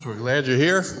We're glad you're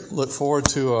here. Look forward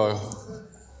to a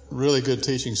really good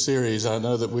teaching series. I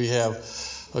know that we have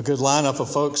a good lineup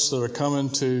of folks that are coming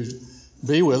to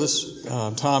be with us.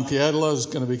 Tom Piedla is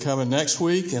going to be coming next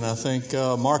week, and I think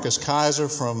Marcus Kaiser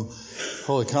from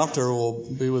Holy Comforter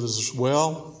will be with us as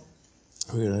well.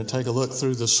 We're going to take a look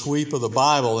through the sweep of the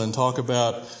Bible and talk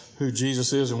about who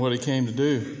Jesus is and what he came to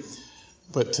do.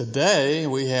 But today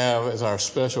we have as our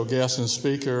special guest and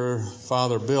speaker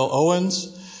Father Bill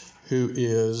Owens, who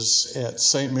is at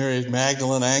St. Mary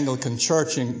Magdalene Anglican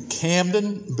Church in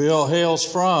Camden. Bill hails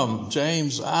from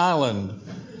James Island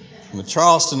in the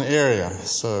Charleston area.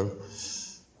 So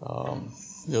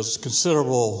there's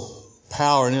considerable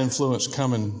power and influence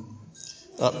coming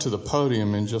up to the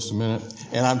podium in just a minute.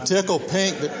 And I'm tickled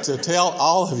pink to tell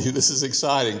all of you, this is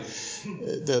exciting,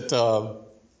 that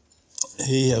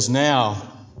he has now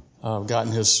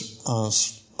gotten his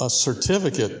a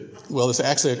certificate. Well, it's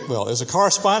a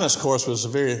correspondence course, but it's a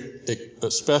very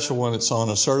special one. It's on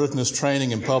assertiveness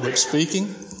training and public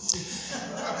speaking.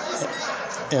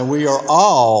 And we are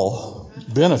all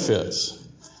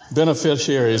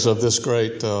beneficiaries of this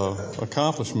great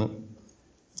accomplishment.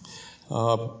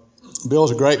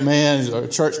 Bill's a great man. He's a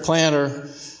church planter.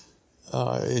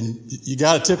 And you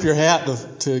got to tip your hat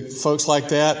to folks like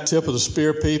that, tip of the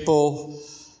spear people.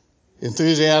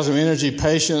 Enthusiasm, energy,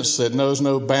 patience that knows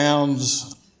no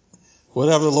bounds.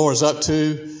 Whatever the Lord's up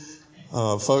to,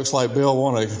 folks like Bill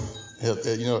want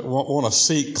to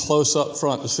seek close up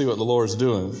front to see what the Lord's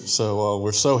doing. So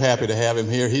we're so happy to have him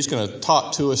here. He's going to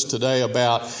talk to us today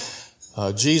about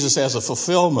Jesus as a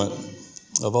fulfillment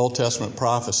of Old Testament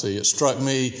prophecy. It struck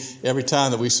me every time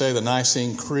that we say the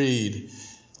Nicene Creed,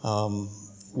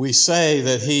 we say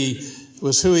that he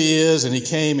was who he is, and he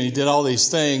came and he did all these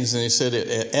things, and he said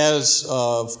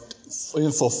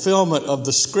in fulfillment of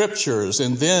the Scriptures.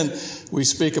 And then we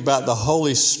speak about the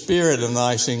Holy Spirit in the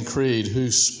Nicene Creed,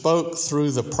 who spoke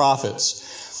through the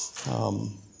prophets.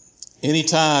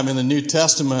 Anytime in the New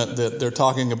Testament that they're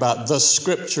talking about the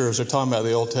Scriptures, they're talking about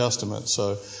the Old Testament.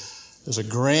 So there's a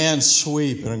grand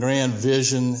sweep and a grand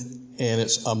vision, and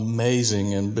it's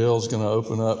amazing. And Bill's going to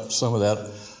open up some of that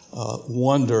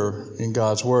wonder in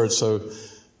God's Word. So,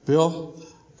 Bill,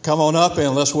 come on up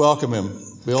and let's welcome him.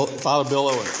 Father Bill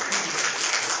Owens.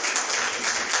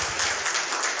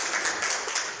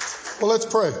 Well, let's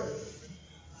pray.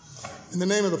 In the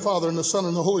name of the Father, and the Son,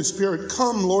 and the Holy Spirit,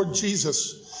 come, Lord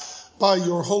Jesus, by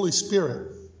your Holy Spirit.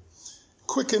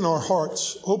 Quicken our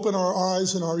hearts, open our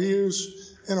eyes and our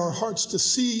ears and our hearts to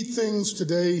see things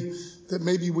today that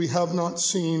maybe we have not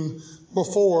seen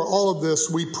before. All of this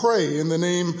we pray in the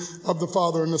name of the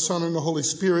Father and the Son and the Holy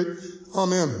Spirit.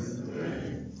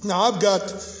 Amen. Now I've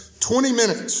got 20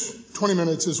 minutes. 20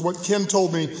 minutes is what Ken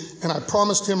told me, and I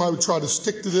promised him I would try to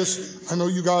stick to this. I know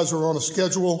you guys are on a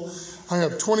schedule. I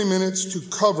have 20 minutes to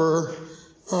cover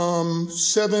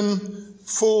 7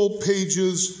 full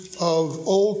pages of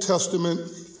Old Testament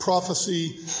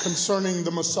prophecy concerning the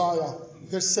Messiah.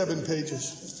 There's 7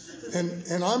 pages.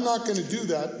 And I'm not going to do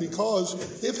that, because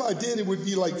if I did, it would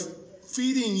be like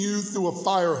feeding you through a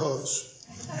fire hose.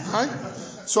 Right?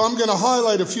 So I'm going to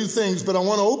highlight a few things, but I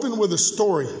want to open with a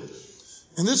story.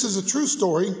 And this is a true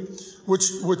story,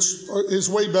 which is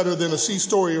way better than a sea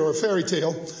story or a fairy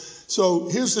tale. So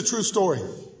here's the true story.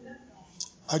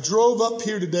 I drove up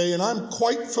here today, and I'm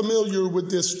quite familiar with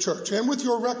this church and with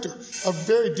your rector, a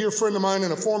very dear friend of mine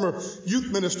and a former youth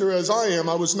minister as I am.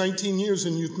 I was 19 years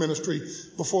in youth ministry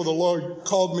before the Lord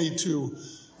called me to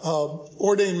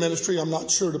ordained ministry. I'm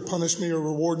not sure to punish me or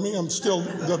reward me.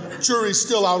 The jury's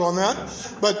still out on that.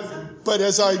 But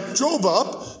as I drove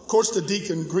up, of course, the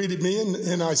deacon greeted me,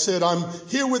 and I said, I'm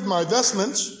here with my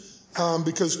vestments,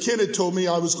 because Ken had told me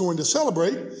I was going to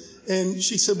celebrate. And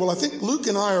she said, well, I think Luke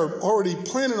and I are already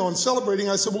planning on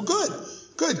celebrating. I said, well, good,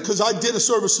 because I did a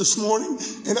service this morning,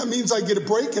 and that means I get a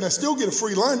break, and I still get a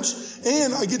free lunch,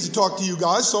 and I get to talk to you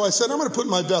guys. So I said, I'm going to put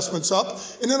my vestments up,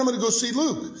 and then I'm going to go see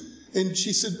Luke. And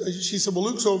she said, well,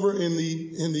 Luke's over in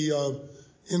the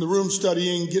room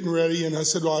studying, getting ready. And I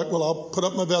said, all right, well, I'll put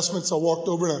up my vestments. I walked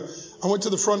over and I went to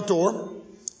the front door.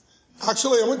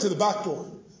 Actually, I went to the back door,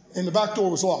 and the back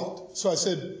door was locked. So I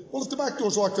said, well, if the back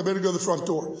door's locked, I better go to the front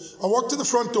door. I walked to the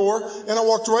front door, and I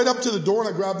walked right up to the door,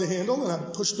 and I grabbed the handle, and I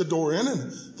pushed the door in,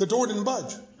 and the door didn't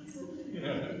budge.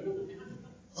 I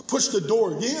pushed the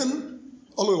door again,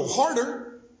 a little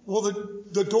harder. Well,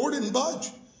 the door didn't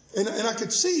budge. And I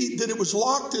could see that it was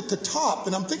locked at the top.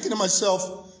 And I'm thinking to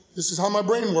myself, this is how my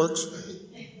brain works.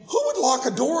 Who would lock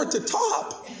a door at the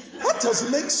top? That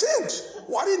doesn't make sense.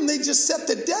 Why didn't they just set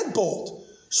the deadbolt?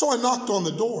 So I knocked on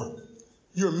the door.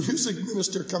 your music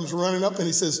minister comes running up and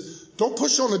he says, don't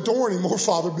push on the door anymore,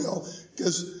 Father Bill,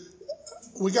 because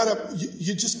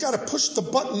you just got to push the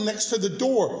button next to the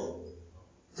door.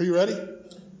 Are you ready?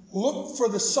 Look for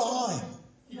the sign.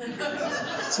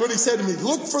 That's what he said to me.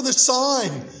 Look for the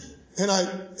sign. And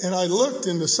I looked,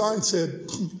 and the sign said,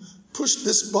 push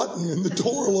this button and the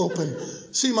door will open.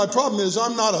 See, my problem is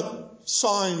I'm not a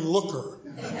sign looker.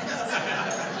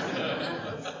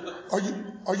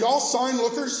 Are y'all sign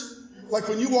lookers? Like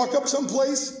when you walk up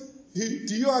someplace,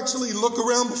 do you actually look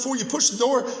around before you push the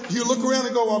door? Do you look around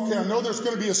and go, okay, I know there's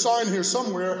going to be a sign here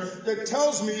somewhere that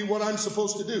tells me what I'm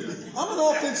supposed to do. I'm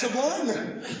an offensive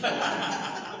lineman.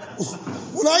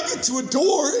 When I get to a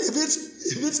door, if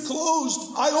it's closed,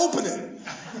 I open it.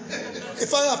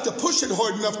 If I have to push it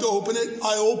hard enough to open it,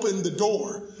 I open the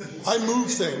door. I move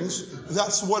things.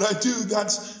 That's what I do.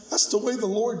 That's the way the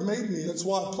Lord made me. That's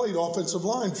why I played offensive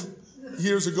line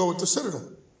years ago at the Citadel.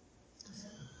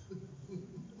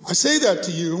 I say that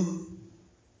to you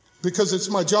because it's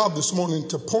my job this morning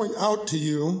to point out to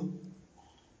you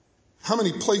how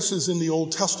many places in the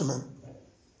Old Testament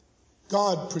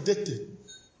God predicted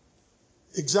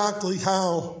exactly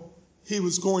how he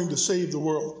was going to save the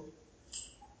world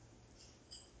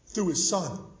through his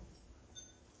son.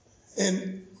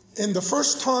 And the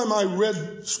first time I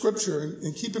read scripture,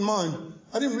 and keep in mind,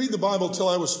 I didn't read the Bible till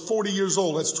I was 40 years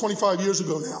old. That's 25 years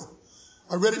ago now.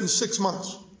 I read it in 6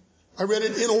 months. I read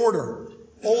it in order,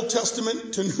 Old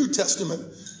Testament to New Testament.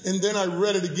 And then I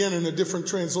read it again in a different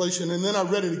translation. And then I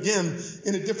read it again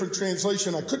in a different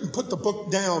translation. I couldn't put the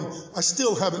book down. I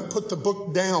still haven't put the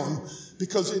book down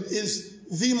because it is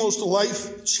the most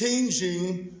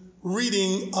life-changing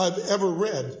reading I've ever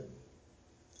read.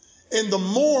 And the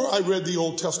more I read the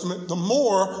Old Testament, the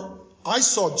more I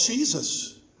saw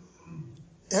Jesus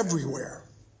everywhere.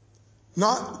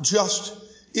 Not just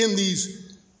in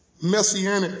these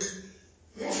messianic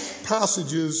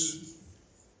passages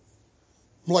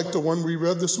like the one we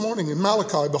read this morning in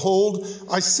Malachi. Behold,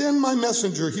 I send my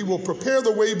messenger. He will prepare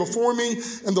the way before me,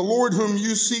 and the Lord whom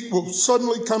you seek will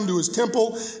suddenly come to his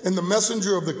temple, and the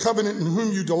messenger of the covenant in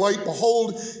whom you delight,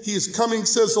 behold, he is coming,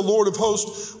 says the Lord of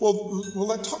hosts. Well,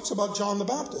 that talks about John the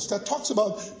Baptist. That talks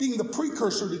about being the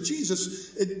precursor to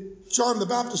Jesus. John the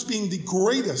Baptist being the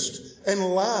greatest and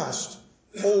last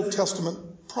Old Testament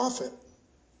prophet.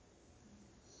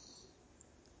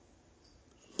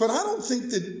 But I don't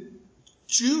think that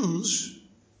Jews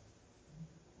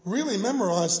really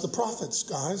memorized the prophets,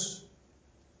 guys.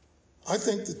 I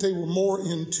think that they were more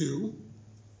into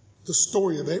the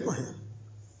story of Abraham.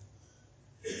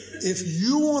 If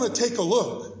you want to take a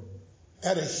look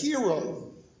at a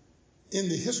hero in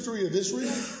the history of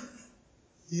Israel,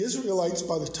 the Israelites,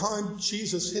 by the time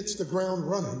Jesus hits the ground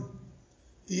running,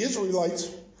 the Israelites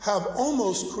have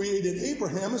almost created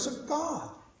Abraham as a god.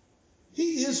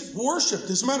 He is worshipped.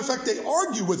 As a matter of fact, they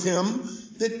argue with him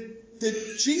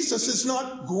that Jesus is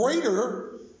not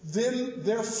greater than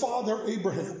their father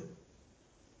Abraham.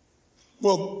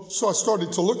 Well, so I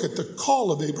started to look at the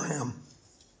call of Abraham.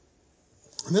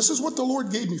 And this is what the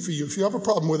Lord gave me for you. If you have a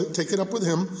problem with it, take it up with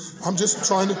him. I'm just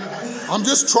trying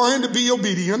to be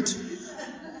obedient.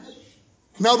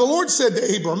 Now the Lord said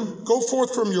to Abram, go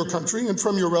forth from your country and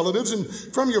from your relatives and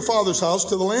from your father's house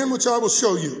to the land which I will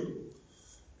show you.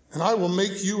 And I will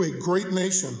make you a great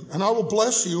nation, and I will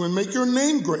bless you and make your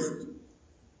name great.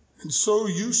 And so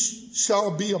you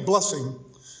shall be a blessing,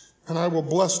 and I will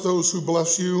bless those who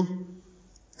bless you,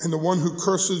 and the one who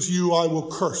curses you I will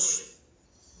curse.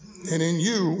 And in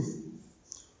you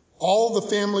all the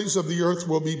families of the earth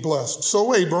will be blessed.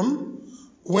 So Abram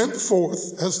went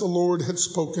forth as the Lord had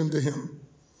spoken to him.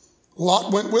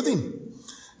 Lot went with him.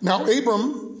 Now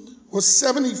Abram was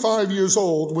 75 years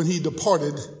old when he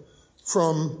departed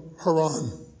from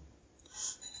Haran,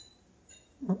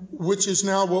 which is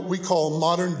now what we call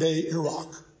modern day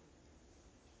Iraq.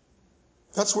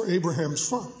 That's where Abraham's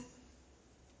from.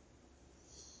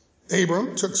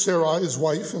 Abram took Sarai his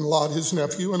wife and Lot his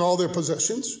nephew and all their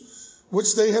possessions,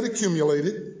 which they had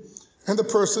accumulated, and the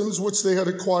persons which they had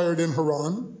acquired in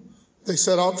Haran. They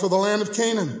set out for the land of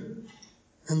Canaan,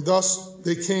 and thus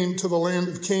they came to the land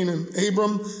of Canaan.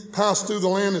 Abram passed through the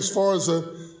land as far as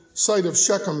the site of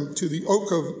Shechem to the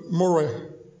oak of Moreh.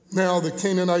 Now the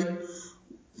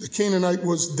Canaanite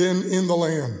was then in the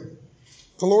land.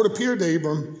 The Lord appeared to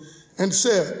Abram and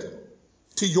said,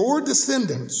 to your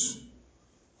descendants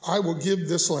I will give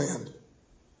this land.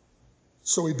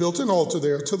 So he built an altar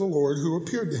there to the Lord who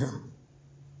appeared to him.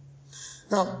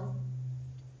 Now,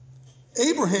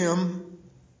 Abraham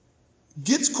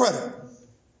gets credit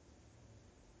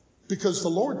because the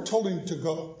Lord told him to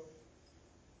go.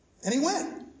 And he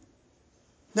went.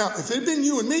 Now, if it had been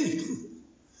you and me,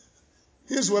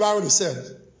 here's what I would have said.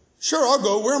 Sure, I'll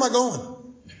go. Where am I going?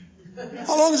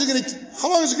 How long is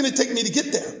it going to take me to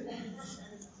get there?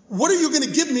 What are you going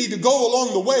to give me to go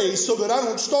along the way so that I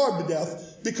don't starve to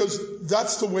death? Because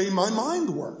that's the way my mind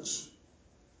works.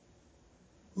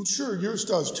 I'm sure yours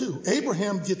does too.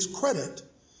 Abraham gets credit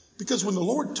because when the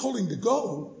Lord told him to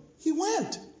go, he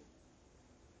went.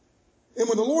 And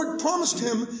when the Lord promised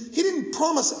him, he didn't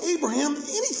promise Abraham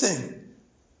anything.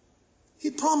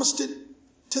 He promised it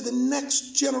to the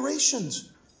next generations.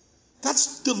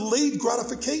 That's delayed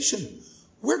gratification.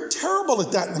 We're terrible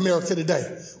at that in America today.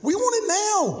 We want it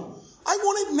now. I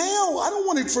want it now. I don't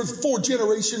want it for 4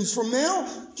 generations from now.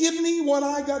 Give me what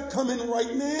I got coming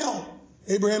right now.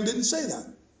 Abraham didn't say that.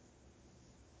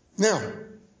 Now,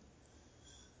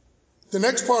 the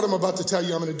next part I'm about to tell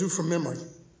you, I'm going to do from memory.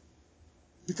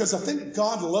 Because I think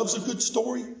God loves a good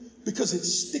story because it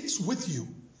sticks with you.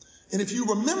 And if you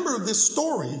remember this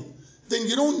story, then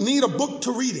you don't need a book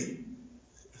to read it.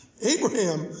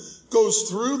 Abraham goes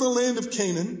through the land of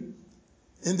Canaan,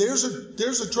 and there's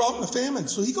a drought and a famine.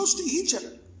 So he goes to Egypt.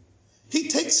 He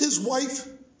takes his wife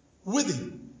with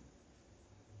him.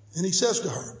 And he says to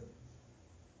her,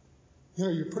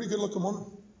 you're a pretty good looking woman.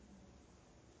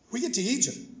 We get to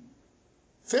Egypt.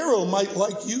 Pharaoh might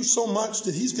like you so much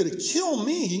that he's going to kill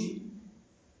me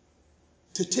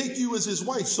to take you as his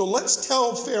wife. So let's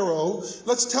tell Pharaoh,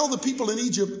 let's tell the people in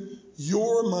Egypt,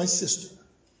 you're my sister,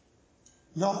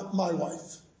 not my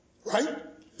wife. Right?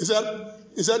 Is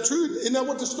that true? Isn't that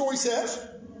what the story says?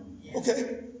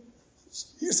 Okay.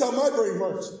 Here's how my brain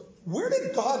works. Where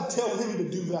did God tell him to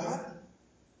do that?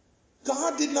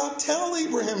 God did not tell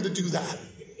Abraham to do that.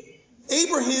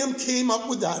 Abraham came up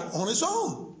with that on his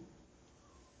own.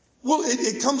 Well,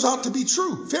 it comes out to be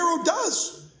true. Pharaoh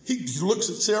does. He looks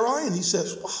at Sarai and he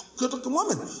says, wow, good looking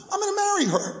woman. I'm going to marry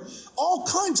her. All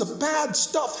kinds of bad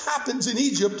stuff happens in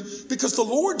Egypt because the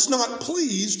Lord's not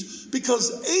pleased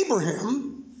because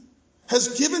Abraham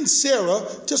has given Sarah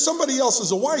to somebody else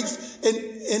as a wife and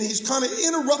he's kind of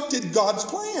interrupted God's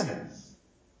plan.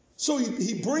 So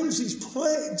he brings these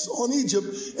plagues on Egypt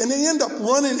and they end up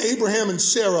running Abraham and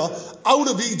Sarah out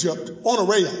of Egypt on a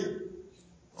rail.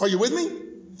 Are you with me?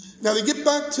 Now they get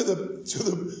back to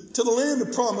the land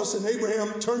of promise, and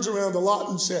Abraham turns around to Lot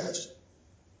and says,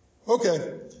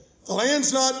 okay, the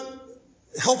land's not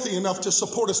healthy enough to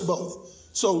support us both.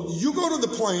 So you go to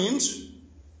the plains.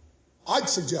 I'd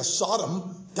suggest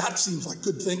Sodom. That seems like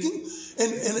good thinking.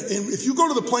 And if you go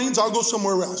to the plains, I'll go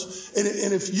somewhere else.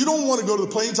 And if you don't want to go to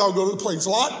the plains, I'll go to the plains.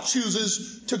 Lot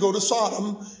chooses to go to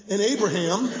Sodom, and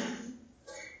Abraham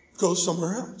goes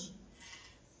somewhere else.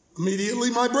 Immediately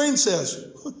my brain says,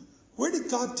 where did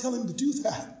God tell him to do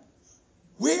that?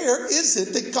 Where is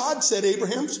it that God said,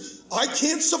 Abraham, I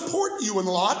can't support you and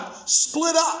Lot,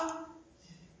 split up?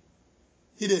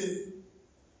 He didn't.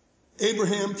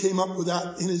 Abraham came up with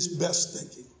that in his best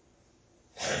thinking.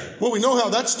 Well, we know how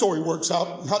that story works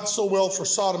out. Not so well for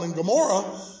Sodom and Gomorrah,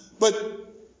 but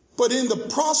in the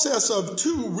process of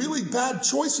 2 really bad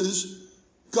choices,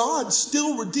 God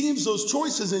still redeems those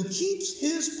choices and keeps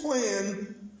his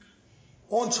plan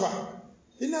on track.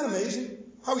 Isn't that amazing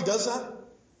how he does that?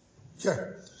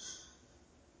 Okay.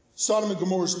 Sodom and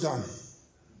Gomorrah is done.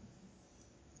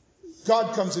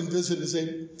 God comes and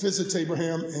visits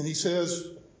Abraham, and he says,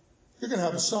 you're going to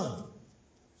have a son.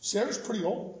 Sarah's pretty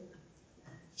old.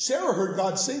 Sarah heard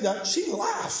God say that. She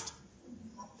laughed.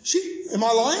 Am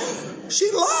I lying?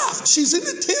 She laughed. She's in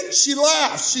the tent. She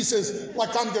laughs. She says, like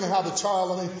I'm going to have a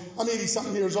child. I'm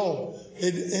 80-something years old.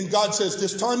 And God says,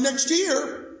 this time next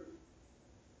year,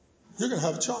 you're going to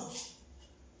have a child.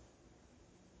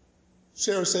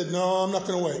 Sarah said, no, I'm not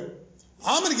going to wait.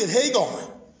 I'm going to get Hagar.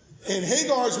 And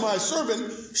Hagar's my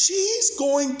servant. She's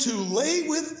going to lay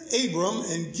with Abram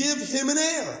and give him an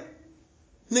heir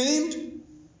named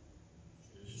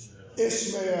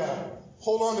Ishmael.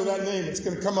 Hold on to that name. It's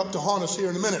going to come up to haunt us here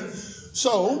in a minute.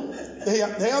 So they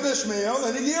have Ishmael.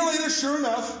 And a year later, sure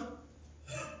enough,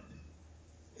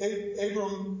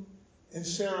 Abram and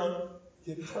Sarah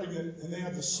get pregnant, and they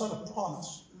have the son of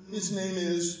promise. His name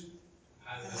is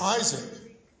Isaac.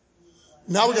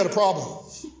 Now we got a problem.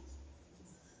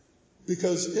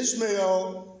 Because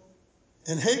Ishmael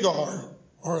and Hagar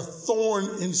are a thorn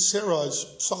in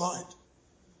Sarah's side.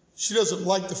 She doesn't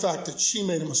like the fact that she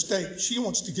made a mistake. She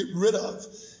wants to get rid of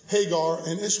Hagar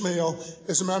and Ishmael.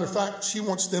 As a matter of fact, she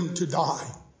wants them to die.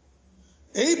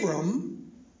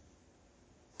 Abram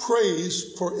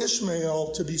prays for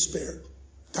Ishmael to be spared.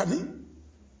 Doesn't he?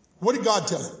 What did God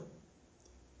tell him?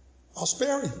 I'll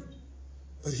spare him,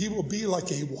 but he will be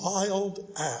like a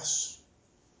wild ass.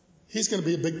 He's going to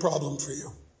be a big problem for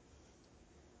you.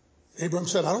 Abraham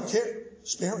said, I don't care.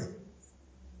 Spare him.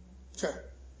 Okay.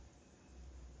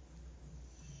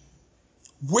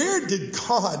 Where did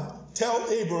God tell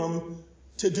Abram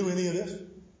to do any of this?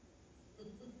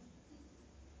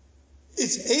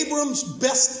 It's Abram's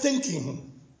best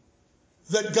thinking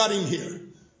that got him here.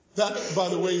 That, by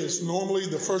the way, is normally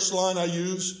the first line I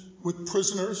use with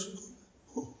prisoners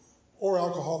or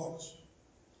alcoholics.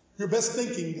 Your best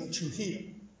thinking got you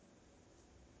here.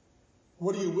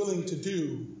 What are you willing to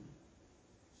do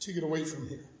to get away from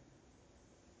here?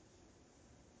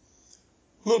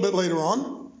 A little bit later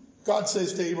on, God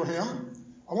says to Abraham,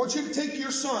 I want you to take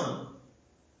your son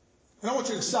and I want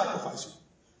you to sacrifice him.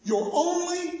 Your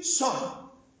only son.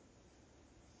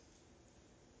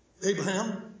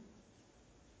 Abraham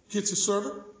gets a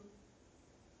servant,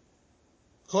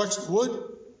 collects the wood,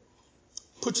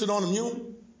 puts it on a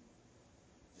mule,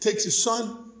 takes his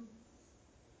son,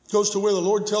 goes to where the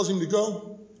Lord tells him to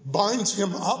go, binds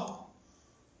him up,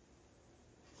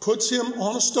 puts him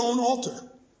on a stone altar,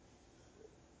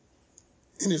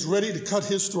 and is ready to cut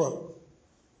his throat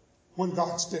when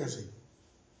God stares him.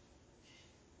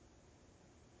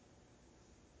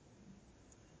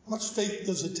 How much faith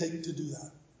does it take to do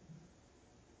that?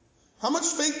 How much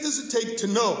faith does it take to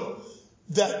know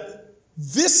that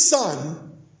this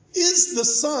son is the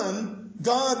son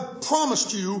God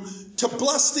promised you to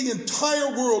bless the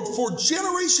entire world for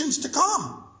generations to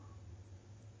come?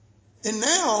 And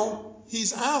now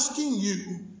he's asking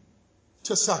you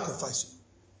to sacrifice him.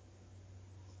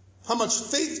 How much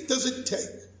faith does it take?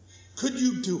 Could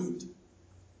you do it?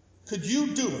 Could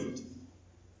you do it?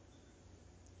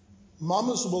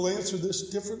 Mamas will answer this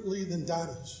differently than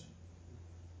daddies.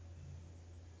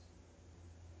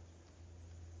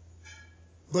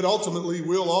 But ultimately,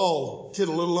 we'll all get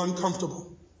a little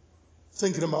uncomfortable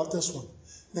thinking about this one.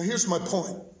 Now, here's my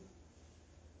point.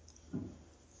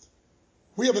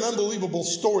 We have an unbelievable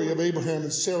story of Abraham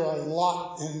and Sarah and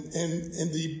Lot and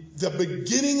the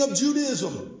beginning of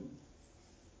Judaism.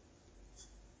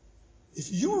 If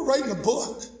you were writing a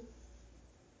book,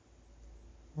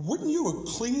 wouldn't you have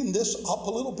cleaned this up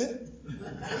a little bit?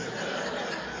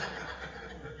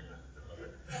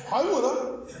 I would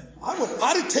have.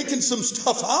 I'd have taken some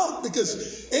stuff out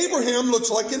because Abraham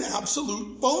looks like an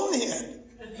absolute bonehead.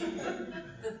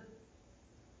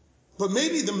 But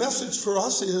maybe the message for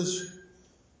us is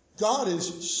God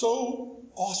is so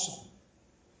awesome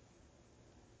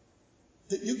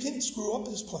that you can't screw up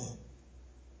his plan.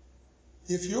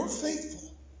 If you're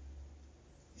faithful,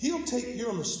 he'll take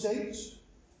your mistakes,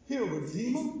 he'll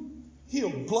redeem them,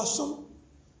 he'll bless them,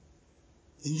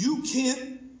 and you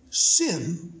can't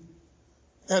sin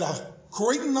at a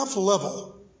great enough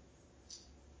level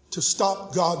to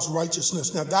stop God's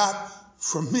righteousness. Now that,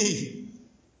 for me,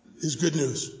 is good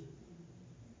news.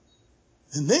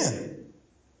 And then,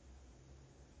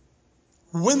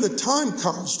 when the time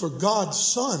comes for God's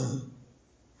Son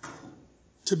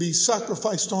to be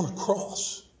sacrificed on a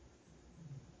cross,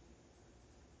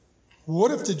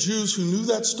 what if the Jews who knew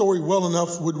that story well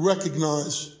enough would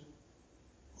recognize,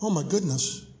 oh my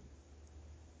goodness,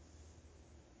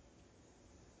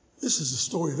 this is the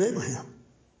story of Abraham.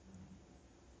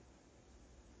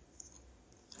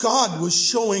 God was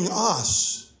showing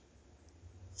us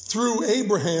through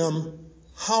Abraham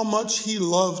how much he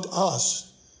loved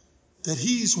us, that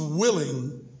he's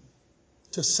willing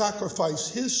to sacrifice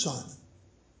his son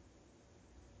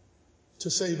to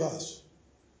save us.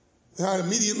 And that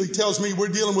immediately tells me we're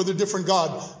dealing with a different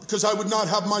God, because I would not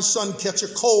have my son catch a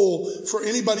cold for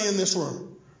anybody in this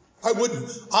room. I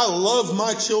wouldn't. I love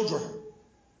my children.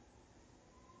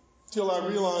 Till I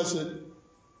realize that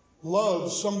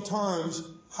love sometimes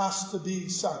has to be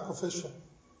sacrificial.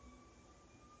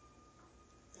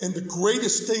 And the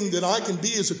greatest thing that I can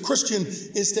be as a Christian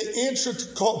is to answer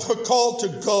the call to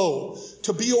go,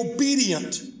 to be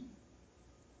obedient,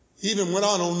 even when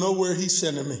I don't know where he's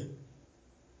sending me.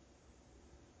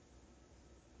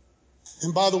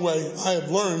 And by the way, I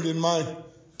have learned in my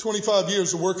 25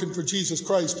 years of working for Jesus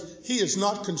Christ, he is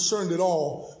not concerned at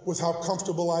all with how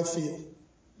comfortable I feel.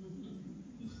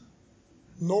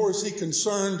 Nor is he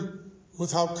concerned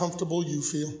with how comfortable you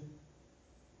feel.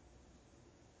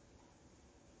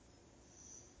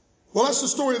 Well, that's the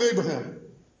story of Abraham.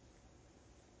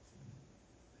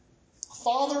 A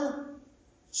father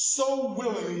so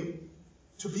willing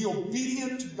to be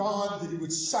obedient to God that he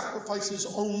would sacrifice his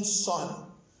own son.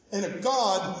 And a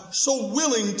God so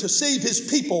willing to save his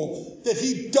people that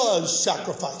he does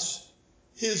sacrifice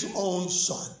his own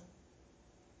son.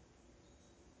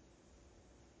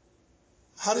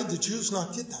 How did the Jews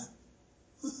not get that?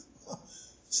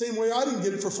 Same way I didn't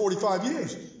get it for 45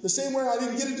 years. The same way I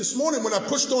didn't get it this morning when I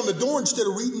pushed on the door instead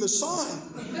of reading the sign.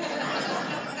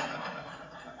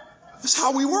 That's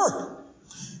how we work.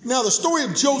 Now, the story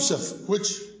of Joseph,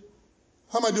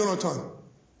 how am I doing on time?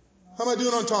 How am I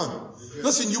doing on time?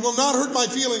 Listen, you will not hurt my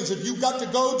feelings. If you've got to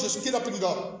go, just get up and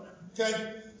go. Okay?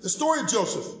 The story of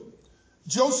Joseph.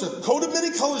 Joseph, coat of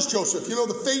many colors Joseph,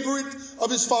 the favorite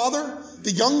of his father,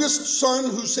 the youngest son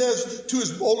who says to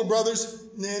his older brothers,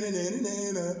 na, na, na,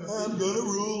 na, na, I'm going to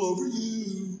rule over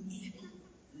you.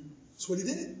 That's what he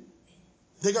did.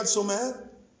 They got so mad,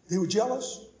 they were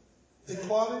jealous, they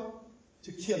plotted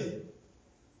to kill him.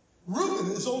 Reuben,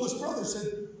 his oldest brother,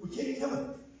 said, we can't kill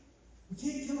him. We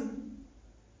can't kill him.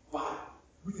 But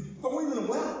we can throw him in a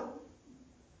well.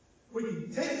 We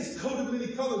can take his coat of many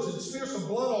colors and smear some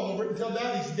blood all over it and tell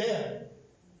Dad he's dead.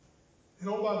 And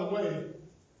oh, by the way,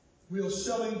 we'll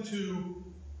sell him to,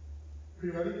 are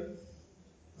you ready?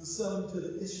 We'll sell him to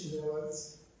the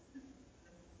Ishmaelites. Do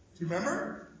you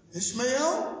remember?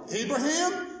 Ishmael,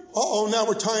 Abraham. Now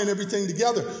we're tying everything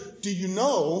together. Do you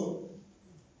know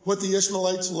what the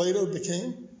Ishmaelites later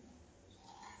became?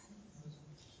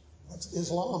 That's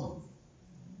Islam.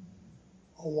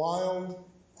 A wild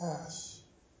ass.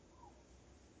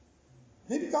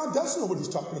 Maybe God does know what he's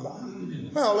talking about.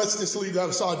 Well, let's just leave that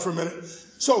aside for a minute.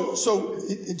 So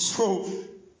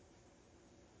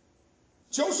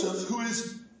Joseph, who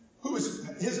has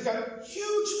got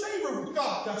huge favor with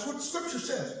God. That's what Scripture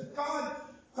says.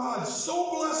 God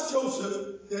so blessed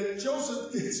Joseph that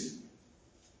Joseph gets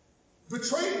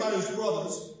betrayed by his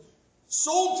brothers,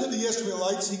 sold to the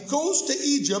Ishmaelites. He goes to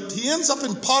Egypt. He ends up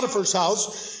in Potiphar's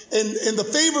house. And the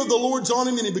favor of the Lord's on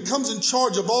him, and he becomes in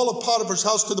charge of all of Potiphar's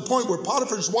house to the point where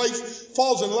Potiphar's wife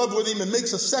falls in love with him and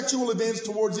makes a sexual advance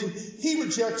towards him. He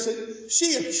rejects it.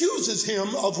 She accuses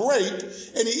him of rape,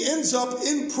 and he ends up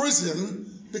in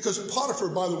prison because Potiphar,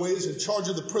 by the way, is in charge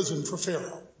of the prison for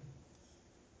Pharaoh.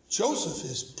 Joseph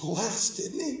is blessed,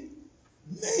 isn't he?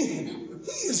 Man,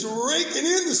 he is raking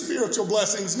in the spiritual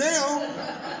blessings now.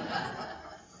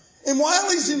 And while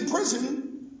he's in prison,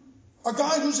 a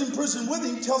guy who's in prison with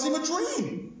him tells him a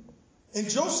dream. And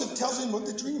Joseph tells him what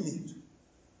the dream means.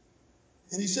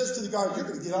 And he says to the guy, you're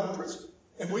going to get out of prison.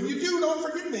 And when you do, don't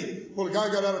forget me. Well, the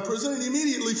guy got out of prison and he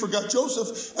immediately forgot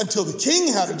Joseph until the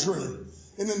king had a dream.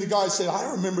 And then the guy said,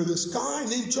 I remember this guy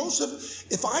named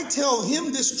Joseph. If I tell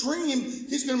him this dream,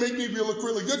 he's going to make me look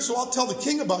really good. So I'll tell the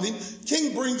king about him.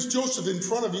 King brings Joseph in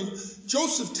front of him.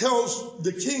 Joseph tells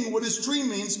the king what his dream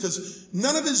means because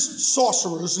none of his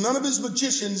sorcerers, none of his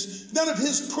magicians, none of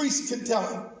his priests can tell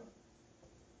him.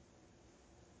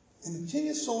 And the king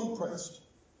is so impressed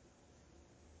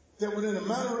that within a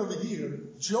matter of a year,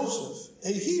 Joseph,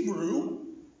 a Hebrew,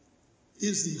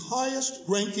 is the highest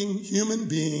ranking human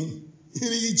being in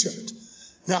Egypt.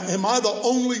 Now, am I the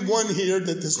only one here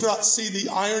that does not see the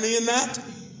irony in that?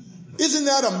 Isn't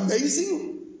that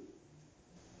amazing?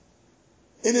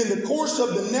 And in the course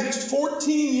of the next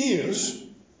 14 years,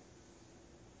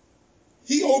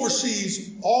 he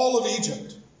oversees all of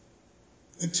Egypt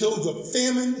until the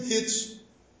famine hits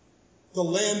the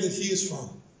land that he is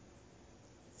from.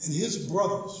 And his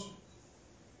brothers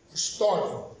are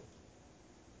starving.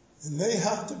 And they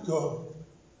have to go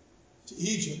to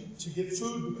Egypt to get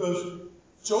food because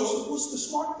Joseph was the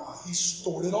smart guy. He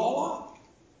stored it all up.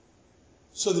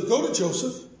 So they go to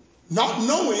Joseph, not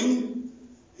knowing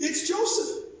it's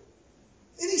Joseph.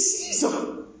 And he sees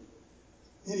him.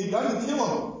 And he doesn't kill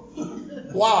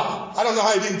him. Wow. I don't know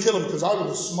how he didn't kill him because I would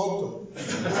have smoked him.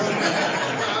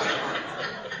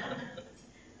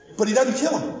 But he doesn't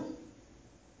kill him.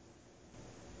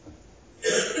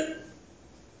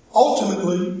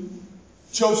 Ultimately,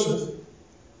 Joseph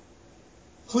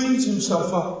cleans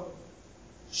himself up,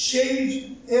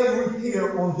 shaves every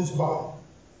hair on his body,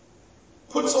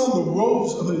 puts on the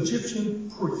robes of an Egyptian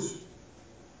priest,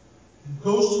 and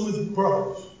goes to his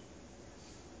brothers.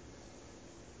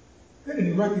 They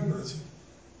didn't recognize him.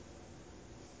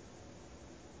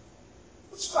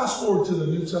 Let's fast forward to the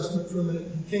New Testament for a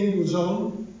minute. He came to his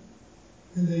own,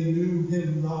 and they knew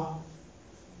him not.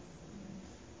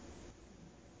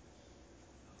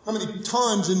 How many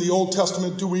times in the Old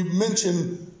Testament do we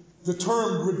mention the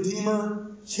term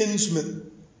Redeemer,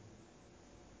 kinsman?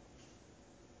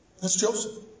 That's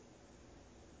Joseph.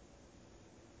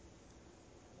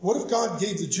 What if God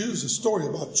gave the Jews a story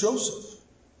about Joseph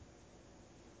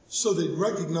so they'd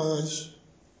recognize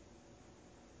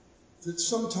that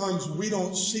sometimes we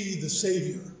don't see the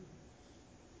Savior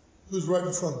who's right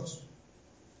in front of us?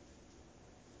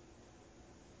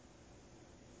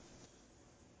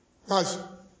 Guys,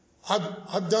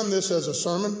 I've done this as a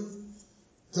sermon,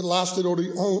 that lasted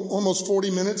almost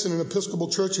 40 minutes in an Episcopal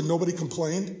church and nobody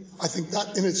complained. I think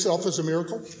that in itself is a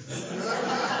miracle.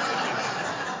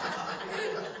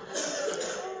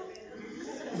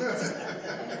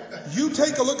 You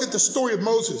take a look at the story of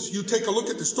Moses. You take a look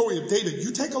at the story of David.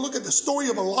 You take a look at the story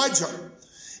of Elijah.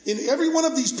 In every one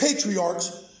of these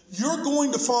patriarchs, you're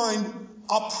going to find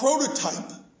a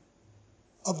prototype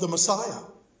of the Messiah.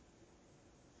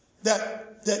 That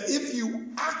if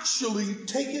you actually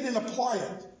take it and apply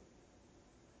it,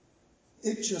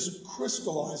 it just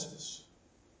crystallizes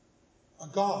a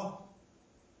God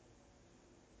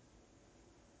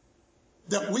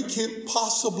that we can't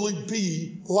possibly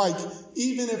be like,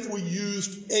 even if we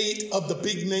used 8 of the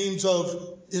big names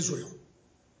of Israel.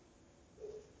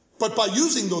 But by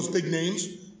using those big names,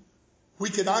 we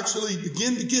could actually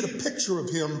begin to get a picture of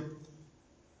him,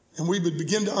 and we would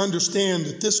begin to understand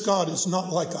that this God is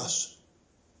not like us.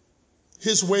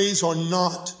 His ways are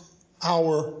not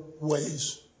our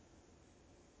ways.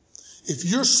 If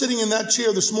you're sitting in that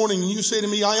chair this morning and you say to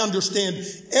me, I understand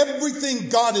everything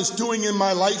God is doing in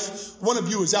my life, one of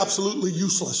you is absolutely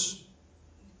useless.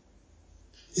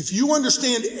 If you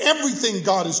understand everything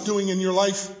God is doing in your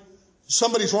life,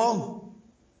 somebody's wrong.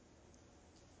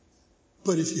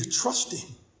 But if you trust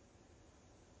him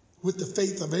with the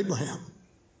faith of Abraham,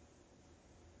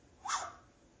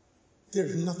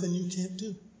 there's nothing you can't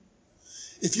do.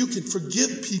 If you can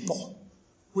forgive people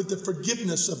with the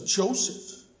forgiveness of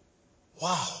Joseph,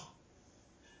 wow,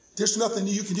 there's nothing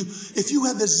you can do. If you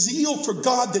have the zeal for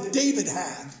God that David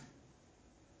had,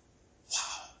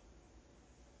 wow,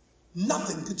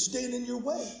 nothing could stand in your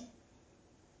way.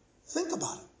 Think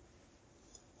about it.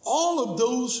 All of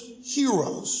those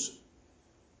heroes,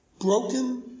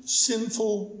 broken,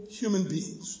 sinful human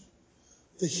beings.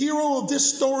 The hero of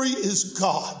this story is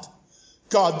God.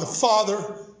 God the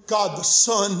Father, God the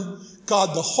Son,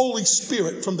 God the Holy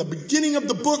Spirit. From the beginning of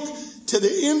the book to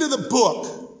the end of the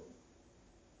book,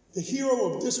 the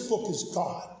hero of this book is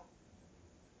God.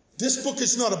 This book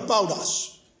is not about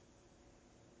us.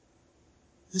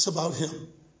 It's about him.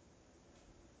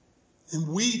 And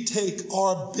we take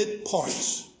our bit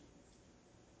parts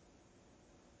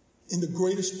in the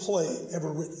greatest play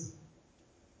ever written.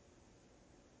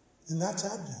 And that's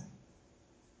Advent.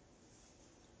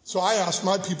 So I asked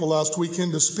my people last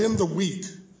weekend to spend the week,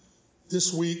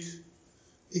 this week,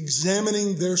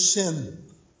 examining their sin.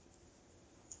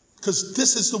 Because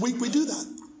this is the week we do that.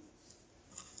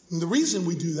 And the reason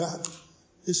we do that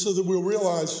is so that we'll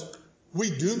realize we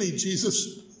do need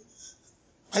Jesus.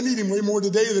 I need him way more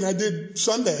today than I did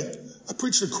Sunday. I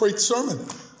preached a great sermon,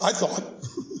 I thought.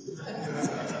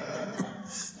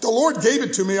 The Lord gave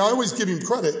it to me. I always give him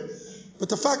credit. But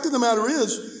the fact of the matter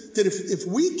is that if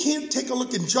we can't take a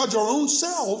look and judge our own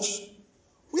selves,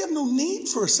 we have no need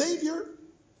for a Savior.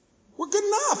 We're good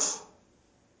enough.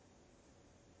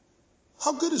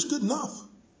 How good is good enough?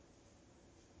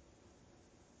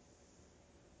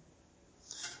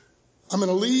 I'm going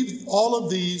to leave all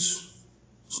of these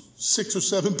 6 or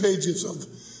 7 pages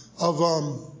of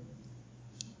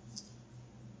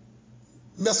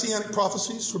messianic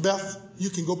prophecies for Beth. You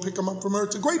can go pick them up from her.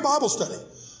 It's a great Bible study.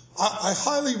 I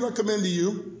highly recommend to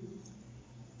you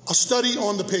a study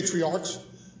on the patriarchs.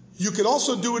 You could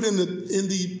also do it in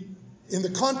the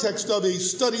context of a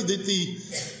study that the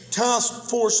Task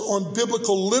Force on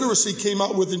Biblical Literacy came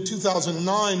out with in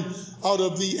 2009 out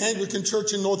of the Anglican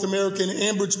Church in North America in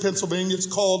Ambridge, Pennsylvania. It's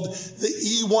called the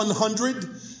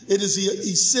E100. It is the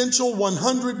essential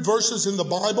 100 verses in the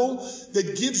Bible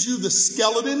that gives you the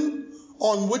skeleton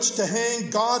on which to hang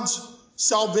God's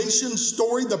salvation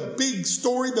story, the big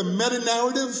story, the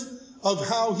meta-narrative of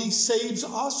how he saves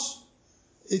us.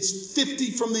 It's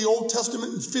 50 from the Old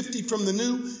Testament and 50 from the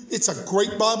New. It's a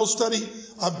great Bible study.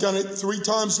 I've done it 3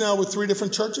 times now with 3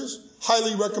 different churches.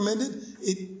 Highly recommended.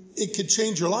 It could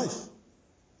change your life.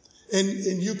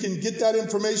 And you can get that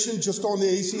information just on the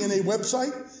ACNA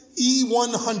website.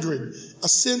 E100,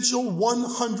 essential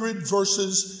 100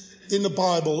 verses in the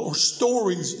Bible or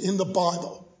stories in the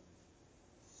Bible.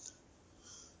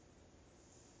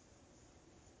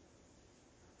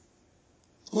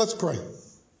 Let's pray.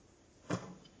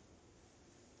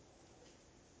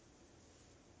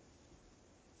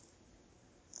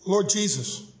 Lord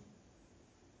Jesus,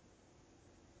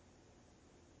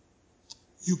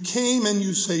 you came and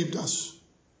you saved us.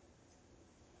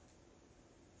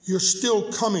 You're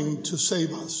still coming to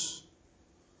save us.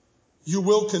 You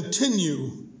will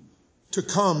continue to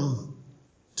come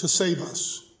to save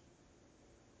us.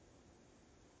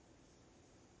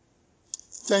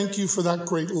 Thank you for that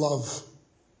great love.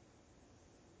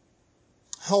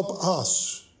 Help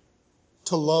us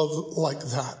to love like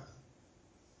that.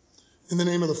 In the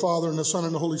name of the Father, and the Son,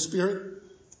 and the Holy Spirit.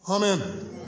 Amen.